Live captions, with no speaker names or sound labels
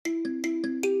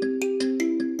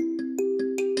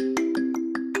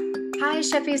Hi,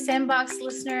 Sheffy Sandbox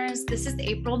listeners. This is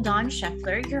April Dawn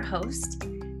Scheffler, your host.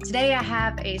 Today I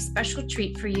have a special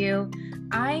treat for you.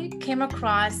 I came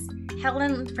across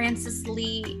Helen Francis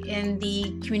Lee in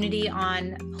the community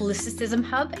on Holisticism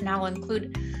Hub, and I'll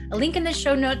include a link in the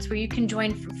show notes where you can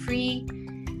join for free.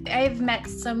 I've met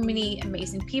so many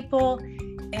amazing people,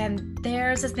 and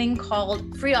there's a thing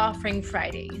called Free Offering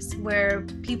Fridays where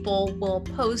people will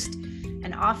post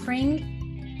an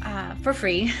offering for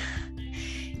free.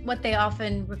 What they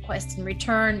often request in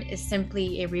return is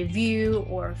simply a review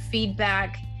or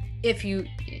feedback if you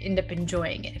end up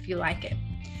enjoying it, if you like it.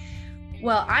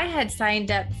 Well, I had signed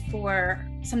up for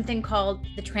something called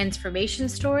the Transformation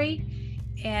Story,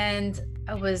 and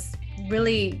I was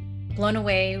really blown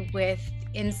away with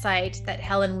the insight that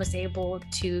Helen was able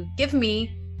to give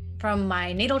me from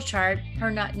my natal chart,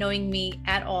 her not knowing me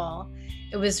at all.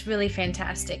 It was really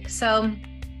fantastic. So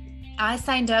I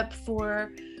signed up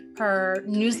for her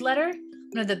newsletter,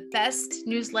 one of the best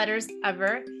newsletters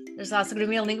ever. There's also going to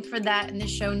be a link for that in the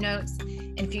show notes.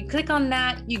 And if you click on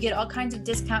that, you get all kinds of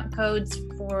discount codes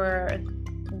for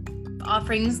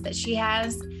offerings that she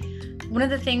has. One of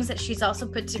the things that she's also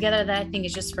put together that I think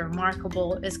is just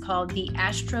remarkable is called the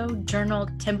Astro Journal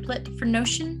Template for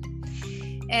Notion.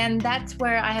 And that's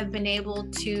where I have been able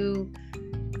to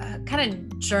kind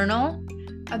of journal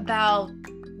about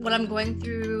what I'm going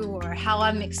through or how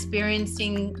I'm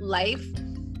experiencing life.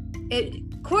 It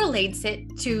correlates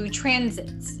it to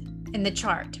transits in the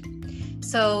chart.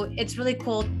 So it's really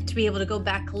cool to be able to go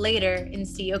back later and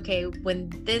see, okay,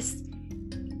 when this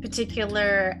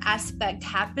particular aspect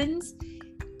happens,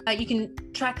 you can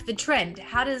track the trend.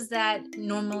 How does that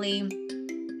normally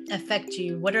affect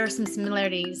you? What are some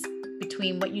similarities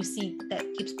between what you see that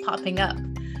keeps popping up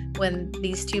when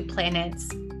these two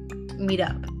planets meet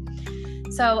up?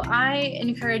 So I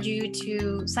encourage you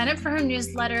to sign up for her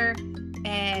newsletter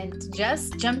and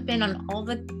just jump in on all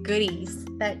the goodies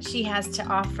that she has to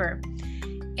offer.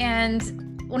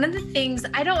 And one of the things,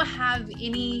 I don't have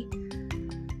any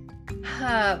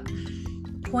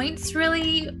points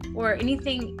really or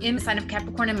anything in the sign of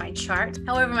Capricorn in my chart.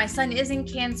 However, my sun is in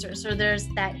Cancer, so there's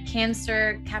that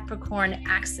Cancer Capricorn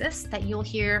axis that you'll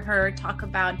hear her talk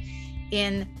about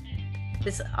in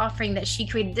this offering that she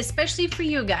created, especially for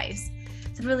you guys.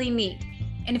 It's really neat.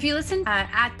 And if you listen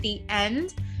at the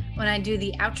end, when I do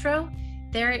the outro,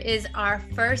 there is our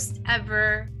first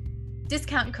ever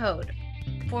discount code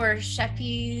for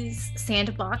Sheffy's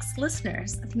Sandbox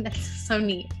listeners. I think that's so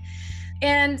neat.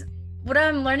 And what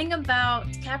I'm learning about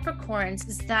Capricorns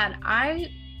is that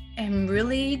I am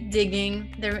really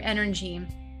digging their energy.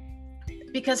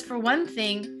 Because for one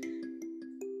thing,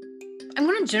 I'm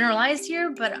going to generalize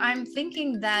here, but I'm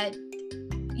thinking that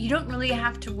you don't really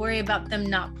have to worry about them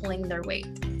not pulling their weight.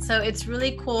 So it's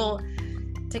really cool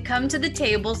to come to the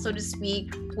table, so to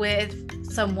speak,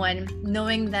 with someone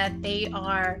knowing that they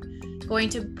are going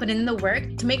to put in the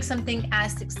work to make something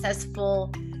as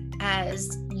successful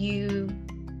as you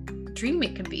dream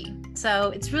it could be. So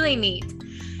it's really neat.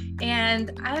 And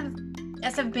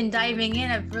as I've been diving in,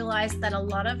 I've realized that a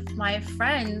lot of my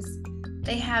friends,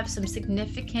 they have some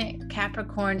significant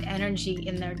Capricorn energy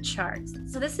in their charts.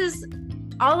 So this is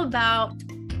all about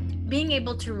being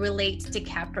able to relate to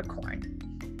Capricorn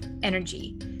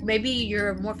energy. Maybe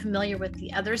you're more familiar with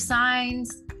the other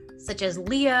signs, such as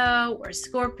Leo or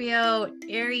Scorpio,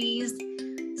 Aries.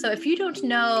 So if you don't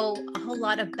know a whole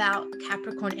lot about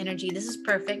Capricorn energy, this is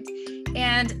perfect.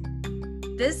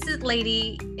 And this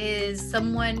lady is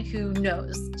someone who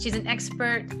knows. She's an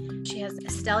expert. She has a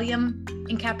stellium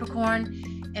in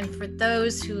Capricorn. And for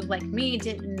those who, like me,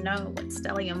 didn't know what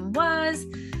stellium was,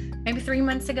 maybe 3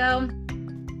 months ago,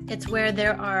 it's where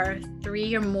there are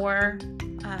 3 or more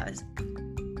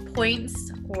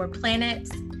points or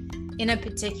planets in a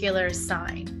particular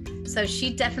sign. So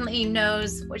she definitely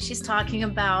knows what she's talking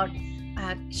about.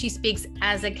 She speaks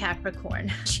as a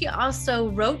Capricorn. She also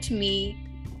wrote me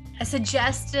a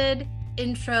suggested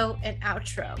intro and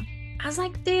outro. I was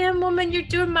like, damn, woman, you're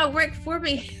doing my work for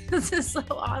me. This is so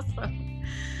awesome.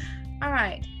 All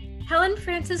right. Helen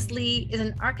Francis Lee is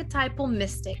an archetypal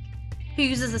mystic who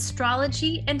uses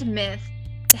astrology and myth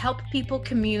to help people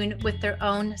commune with their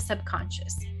own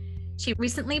subconscious. She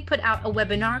recently put out a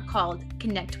webinar called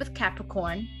Connect with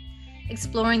Capricorn,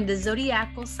 exploring the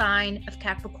zodiacal sign of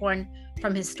Capricorn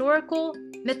from historical,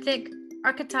 mythic,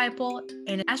 archetypal,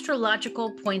 and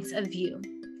astrological points of view.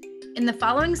 In the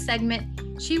following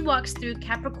segment, she walks through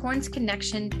Capricorn's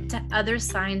connection to other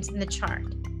signs in the chart,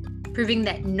 proving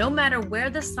that no matter where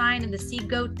the sign of the sea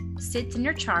goat sits in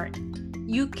your chart,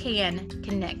 you can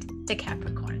connect to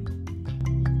Capricorn.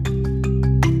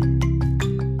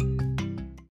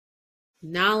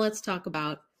 Now let's talk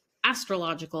about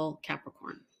astrological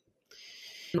Capricorn.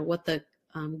 What the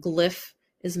glyph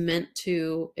is meant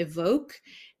to evoke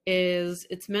is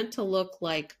it's meant to look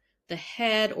like the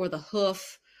head or the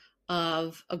hoof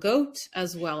of a goat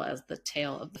as well as the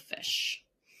tail of the fish.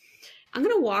 I'm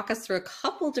going to walk us through a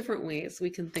couple different ways we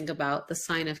can think about the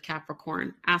sign of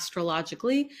Capricorn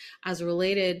astrologically as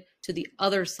related to the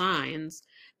other signs.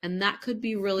 And that could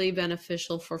be really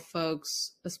beneficial for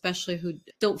folks, especially who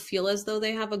don't feel as though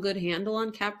they have a good handle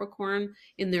on Capricorn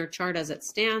in their chart as it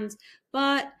stands,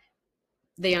 but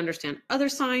they understand other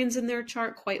signs in their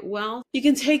chart quite well. You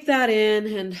can take that in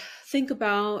and think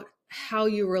about how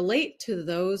you relate to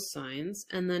those signs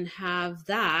and then have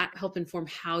that help inform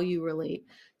how you relate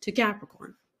to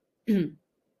Capricorn.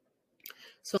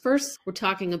 So first, we're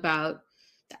talking about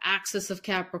the axis of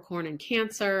Capricorn and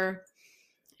Cancer,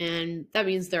 and that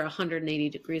means they're 180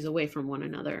 degrees away from one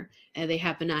another, and they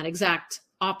happen at exact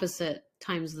opposite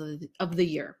times of the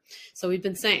year. So we've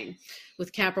been saying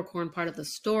with Capricorn, part of the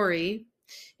story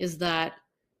is that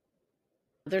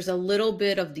there's a little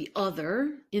bit of the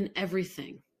other in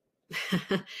everything.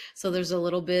 So there's a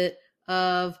little bit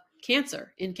of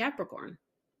Cancer in Capricorn.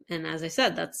 And as I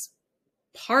said, that's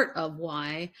part of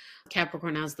why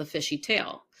Capricorn has the fishy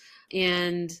tail.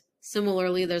 And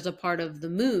similarly, there's a part of the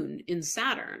moon in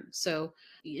Saturn. So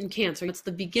in Cancer, it's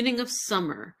the beginning of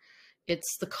summer.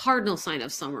 It's the cardinal sign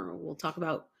of summer. We'll talk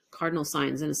about cardinal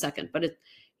signs in a second, but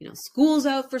school's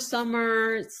out for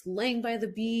summer. It's laying by the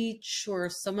beach or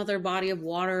some other body of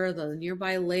water, the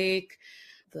nearby lake.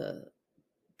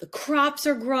 The crops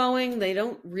are growing. They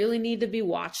don't really need to be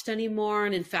watched anymore.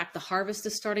 And in fact, the harvest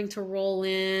is starting to roll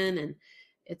in, and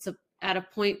it's at a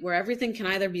point where everything can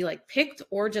either be like picked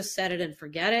or just set it and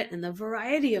forget it. And the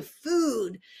variety of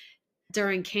food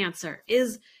during Cancer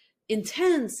is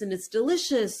intense, and it's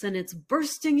delicious, and it's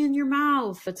bursting in your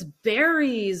mouth. It's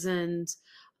berries and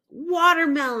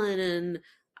watermelon and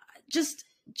just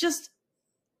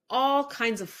all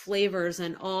kinds of flavors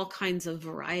and all kinds of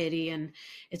variety. And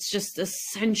it's just a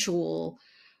sensual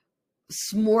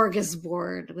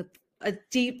smorgasbord with a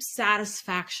deep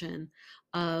satisfaction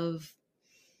of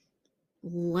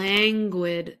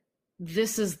languid,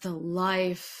 this is the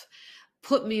life,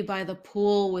 put me by the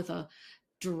pool with a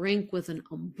drink with an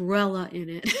umbrella in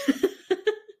it.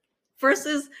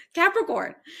 Versus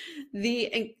Capricorn,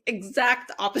 the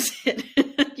exact opposite.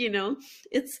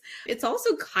 It's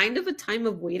also kind of a time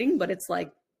of waiting, but it's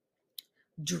like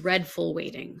dreadful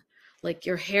waiting. Like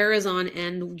your hair is on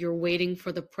end, you're waiting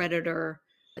for the predator.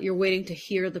 You're waiting to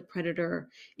hear the predator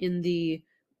in the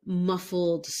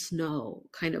muffled snow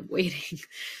kind of waiting.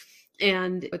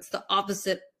 And it's the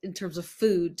opposite in terms of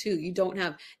food too. You don't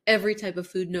have every type of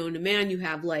food known to man. You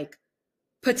have like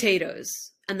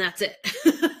potatoes, and that's it.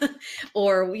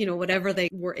 Or, whatever they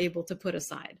were able to put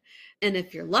aside. And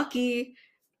if you're lucky,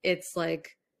 it's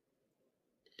like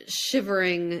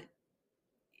shivering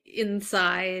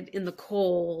inside in the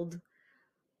cold,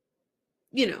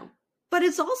 but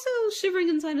it's also shivering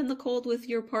inside in the cold with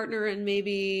your partner and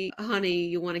maybe, honey,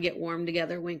 you want to get warm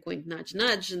together, wink, wink, nudge,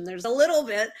 nudge. And there's a little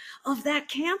bit of that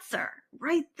Cancer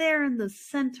right there in the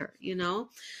center,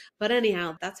 But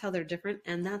anyhow, that's how they're different.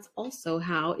 And that's also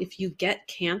how, if you get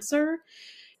Cancer,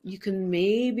 you can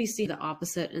maybe see the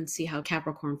opposite and see how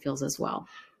Capricorn feels as well.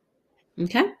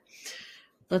 Okay,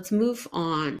 let's move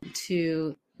on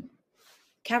to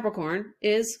Capricorn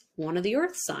is one of the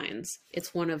earth signs.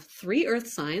 It's one of 3 earth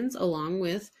signs along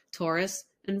with Taurus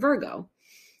and Virgo.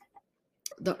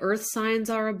 The earth signs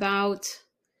are about,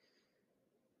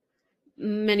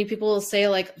 many people will say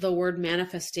like the word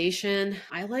manifestation.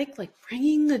 I like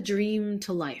bringing a dream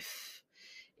to life.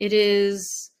 It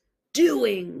is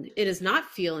doing. It is not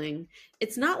feeling.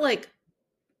 It's not like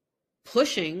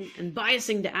pushing and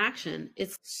biasing to action.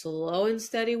 It's slow and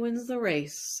steady wins the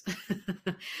race.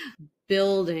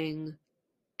 Building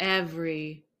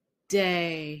every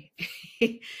day.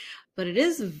 But it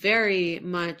is very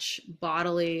much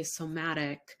bodily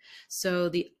somatic. So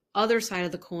the other side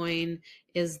of the coin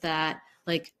is that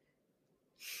like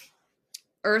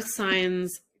earth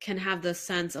signs can have the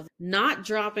sense of not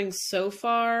dropping so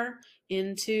far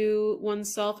into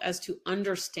oneself as to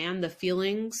understand the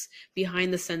feelings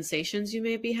behind the sensations you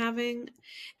may be having,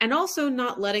 and also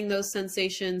not letting those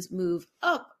sensations move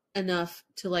up enough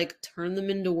to like turn them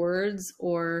into words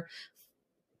or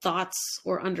thoughts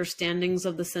or understandings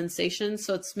of the sensation.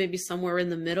 So it's maybe somewhere in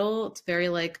the middle. It's very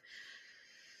much,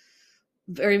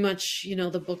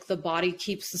 the book, The Body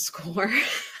Keeps the Score.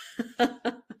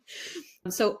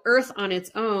 So earth on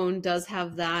its own does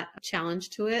have that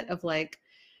challenge to it of like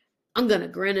I'm gonna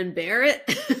grin and bear it,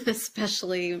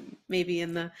 especially maybe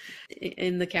in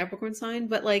the Capricorn sign.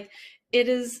 But like, it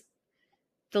is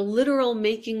the literal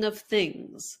making of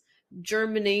things,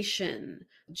 germination,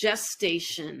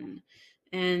 gestation,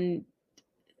 and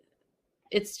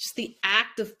it's just the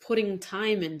act of putting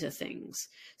time into things.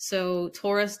 So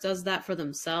Taurus does that for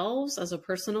themselves as a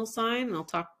personal sign. And I'll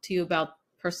talk to you about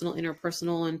personal,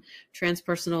 interpersonal, and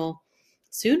transpersonal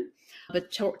soon.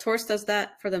 But Taurus does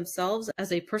that for themselves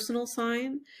as a personal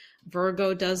sign.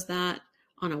 Virgo does that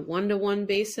on a one-to-one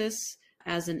basis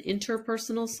as an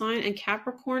interpersonal sign. And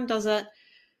Capricorn does it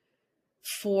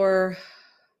for,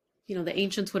 the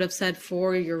ancients would have said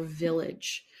for your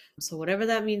village. So whatever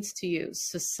that means to you,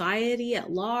 society at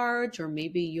large, or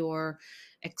maybe your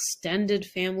extended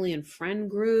family and friend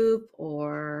group,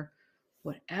 or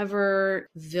whatever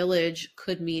village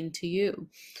could mean to you,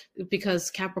 because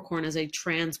Capricorn is a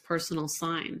transpersonal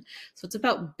sign. So it's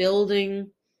about building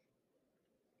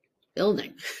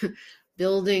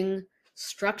building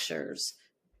structures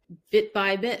bit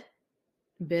by bit,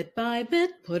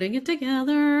 putting it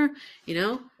together.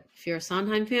 If you're a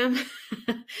Sondheim fan,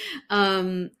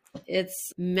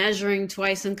 it's measuring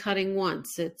twice and cutting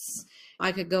once.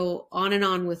 I could go on and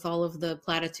on with all of the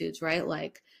platitudes, right?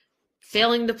 Like,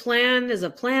 failing to plan is a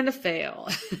plan to fail.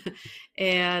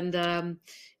 And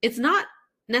it's not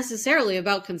necessarily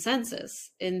about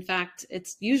consensus. In fact,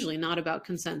 it's usually not about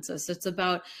consensus. It's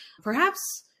about perhaps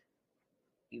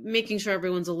making sure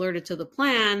everyone's alerted to the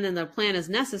plan, and the plan is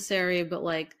necessary, but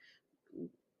like,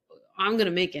 I'm going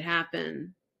to make it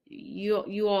happen.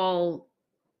 You all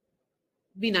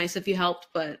be nice if you helped,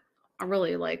 but I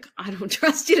don't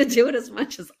trust you to do it as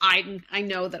much as I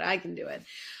know that I can do it.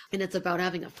 And it's about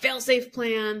having a fail-safe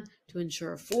plan to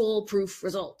ensure foolproof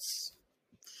results.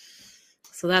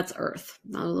 So that's Earth.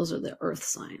 Now, those are the Earth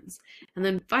signs. And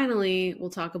then finally,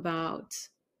 we'll talk about,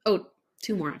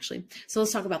 two more actually. So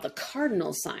let's talk about the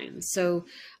cardinal signs. So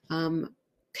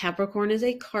Capricorn is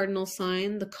a cardinal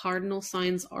sign. The cardinal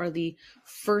signs are the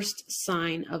first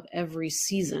sign of every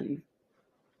season.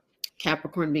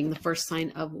 Capricorn being the first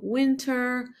sign of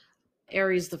winter,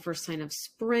 Aries the first sign of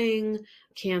spring,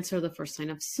 Cancer the first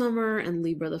sign of summer, and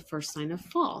Libra the first sign of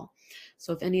fall.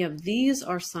 So if any of these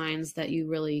are signs that you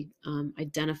really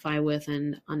identify with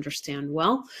and understand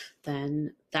well,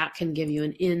 then that can give you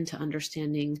an in to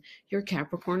understanding your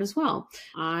Capricorn as well.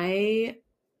 I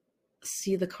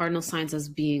see the cardinal signs as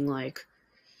being like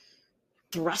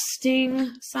thrusting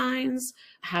signs,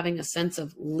 having a sense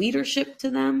of leadership to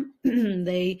them.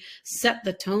 They set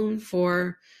the tone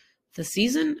for the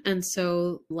season. And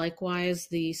so likewise,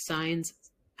 the signs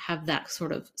have that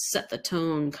sort of set the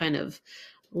tone kind of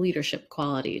leadership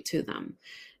quality to them.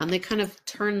 And they kind of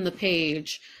turn the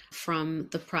page from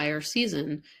the prior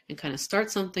season and kind of start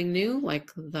something new,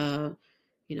 like the,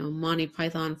 Monty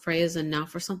Python phrase, and now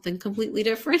for something completely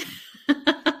different.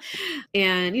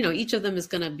 And, each of them is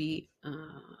going to be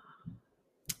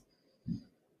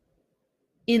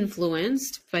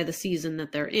influenced by the season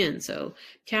that they're in. So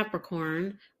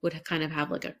Capricorn would kind of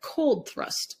have like a cold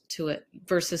thrust to it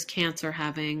versus Cancer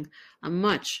having a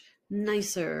much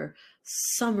nicer,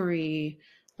 summery,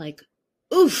 like,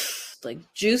 oof, like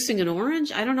juicing an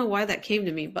orange. I don't know why that came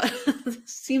to me, but it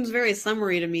seems very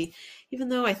summery to me, even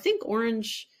though I think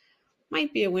orange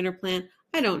might be a winter plant.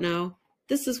 I don't know.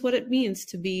 This is what it means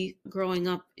to be growing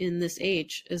up in this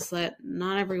age, is that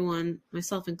not everyone,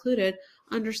 myself included,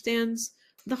 understands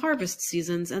the harvest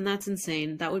seasons, and that's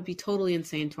insane. That would be totally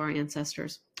insane to our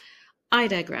ancestors. I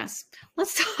digress.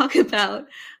 Let's talk about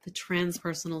the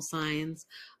transpersonal signs.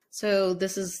 So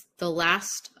this is the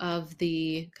last of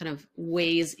the kind of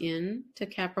ways in to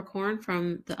Capricorn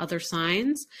from the other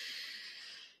signs.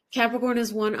 Capricorn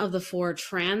is one of the 4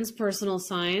 transpersonal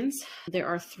signs. There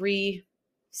are 3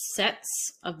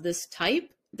 sets of this type.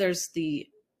 There's the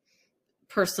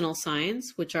personal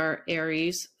signs, which are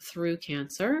Aries through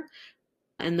Cancer.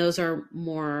 And those are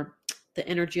more, the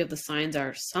energy of the signs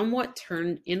are somewhat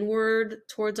turned inward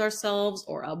towards ourselves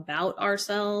or about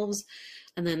ourselves.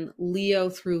 And then Leo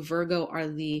through Virgo are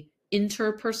the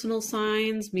interpersonal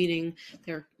signs, meaning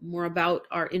they're more about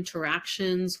our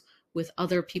interactions with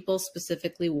other people,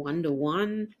 specifically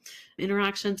one-to-one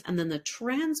interactions. And then the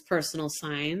transpersonal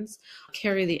signs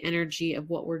carry the energy of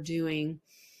what we're doing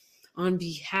on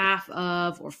behalf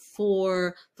of or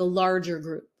for the larger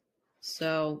group.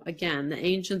 So again, the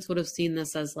ancients would have seen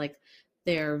this as like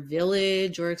their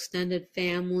village or extended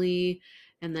family.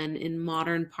 And then in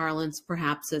modern parlance,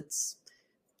 perhaps it's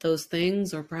those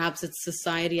things, or perhaps it's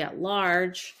society at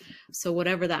large. So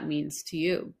whatever that means to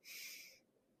you.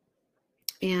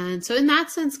 And so in that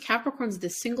sense, Capricorn's the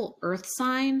single earth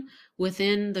sign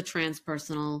within the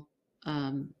transpersonal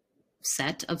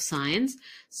set of signs.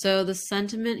 So the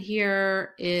sentiment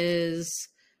here is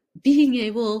being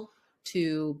able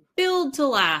to build to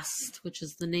last, which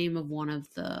is the name of one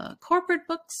of the corporate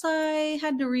books I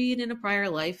had to read in a prior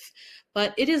life,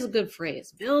 but it is a good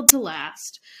phrase, build to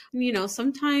last. You know,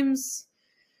 sometimes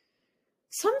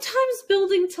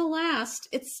building to last,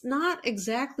 it's not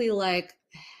exactly like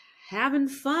having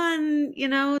fun, you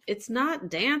know, it's not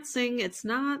dancing, it's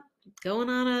not going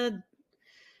on a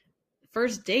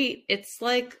first date. It's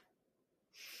like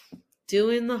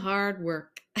doing the hard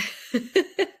work.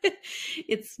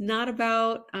 It's not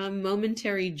about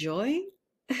momentary joy.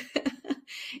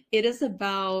 It is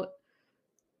about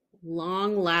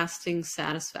long-lasting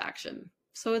satisfaction.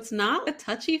 So it's not a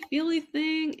touchy-feely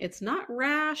thing. It's not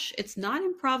rash. It's not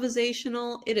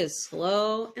improvisational. It is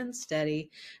slow and steady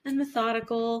and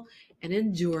methodical and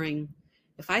enduring.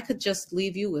 If I could just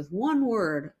leave you with one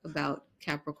word about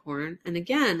Capricorn, and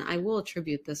again, I will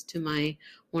attribute this to my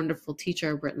wonderful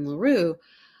teacher, Britton LaRue,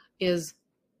 is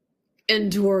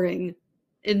enduring.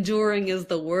 Enduring is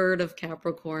the word of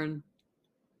Capricorn,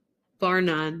 bar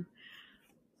none.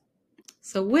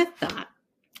 So with that,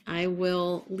 I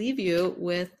will leave you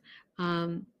with,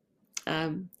 I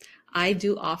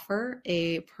do offer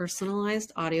a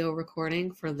personalized audio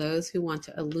recording for those who want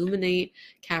to illuminate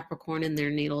Capricorn in their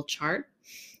natal chart.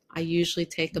 I usually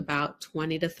take about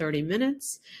 20 to 30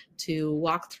 minutes to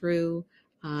walk through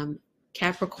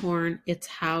Capricorn, its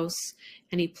house,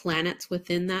 any planets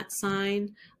within that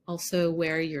sign, also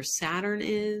where your Saturn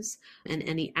is, and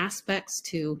any aspects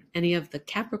to any of the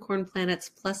Capricorn planets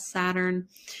plus Saturn.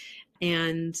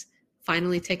 And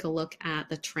finally take a look at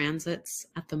the transits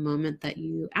at the moment that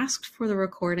you asked for the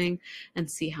recording and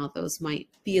see how those might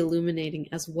be illuminating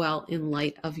as well in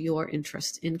light of your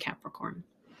interest in Capricorn.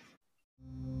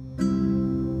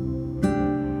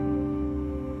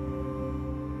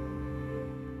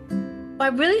 I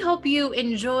really hope you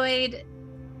enjoyed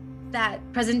that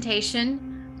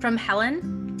presentation from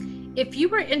Helen. If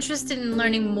you are interested in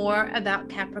learning more about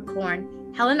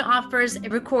Capricorn, Helen offers a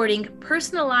recording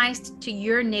personalized to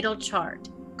your natal chart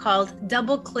called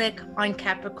Double Click on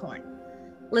Capricorn.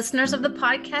 Listeners of the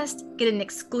podcast get an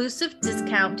exclusive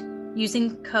discount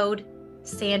using code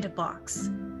SANDBOX.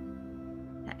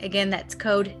 Again, that's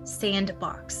code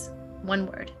SANDBOX, one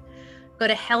word. Go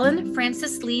to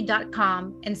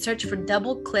helenfranceslee.com and search for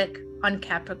Double Click on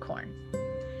Capricorn.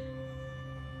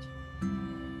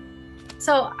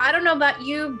 So I don't know about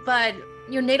you, but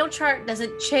your natal chart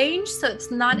doesn't change. So it's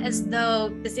not as though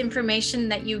this information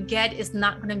that you get is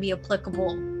not going to be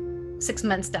applicable 6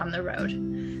 months down the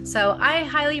road. So I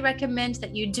highly recommend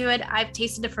that you do it. I've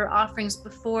tasted it for offerings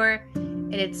before,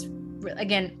 and it's,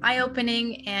 again,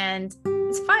 eye-opening, and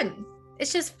it's fun.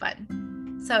 It's just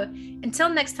fun. So until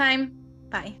next time,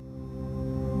 bye.